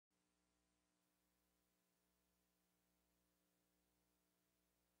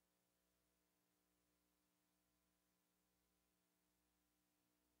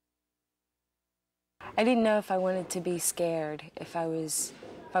I didn't know if I wanted to be scared, if I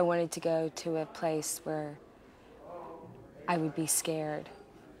wanted to go to a place where I would be scared,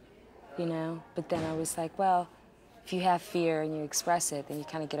 you know? But then I was like, well, if you have fear and you express it, then you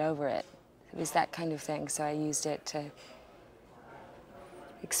kind of get over it. It was that kind of thing, so I used it to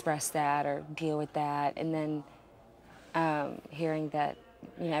express that or deal with that. And then hearing that,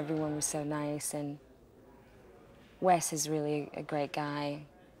 you know, everyone was so nice, and Wes is really a great guy,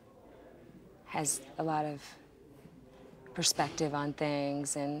 has a lot of perspective on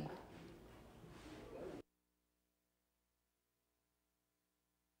things, and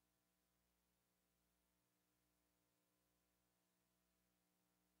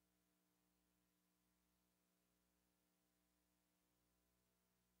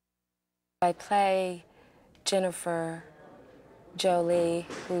I play Jennifer Jolie,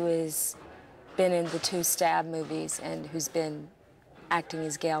 who has been in the 2 Stab movies and who's been acting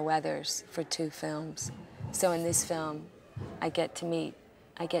as Gale Weathers for 2 films. So in this film, I get to meet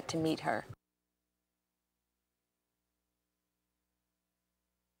her.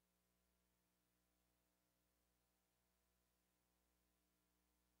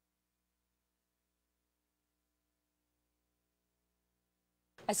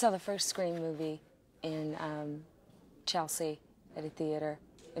 I saw the first Scream movie in Chelsea at a theater,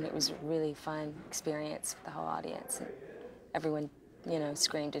 and it was a really fun experience with the whole audience. And everyone, you know,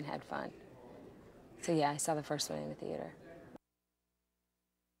 screamed and had fun. So yeah, I saw the first one in the theater.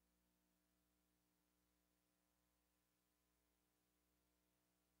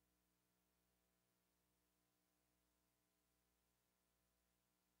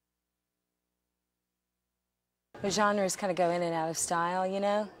 The genres kind of go in and out of style, you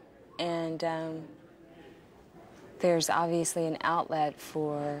know, and there's obviously an outlet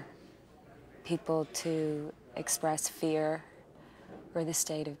for people to express fear or the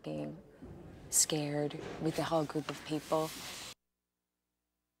state of being scared with a whole group of people.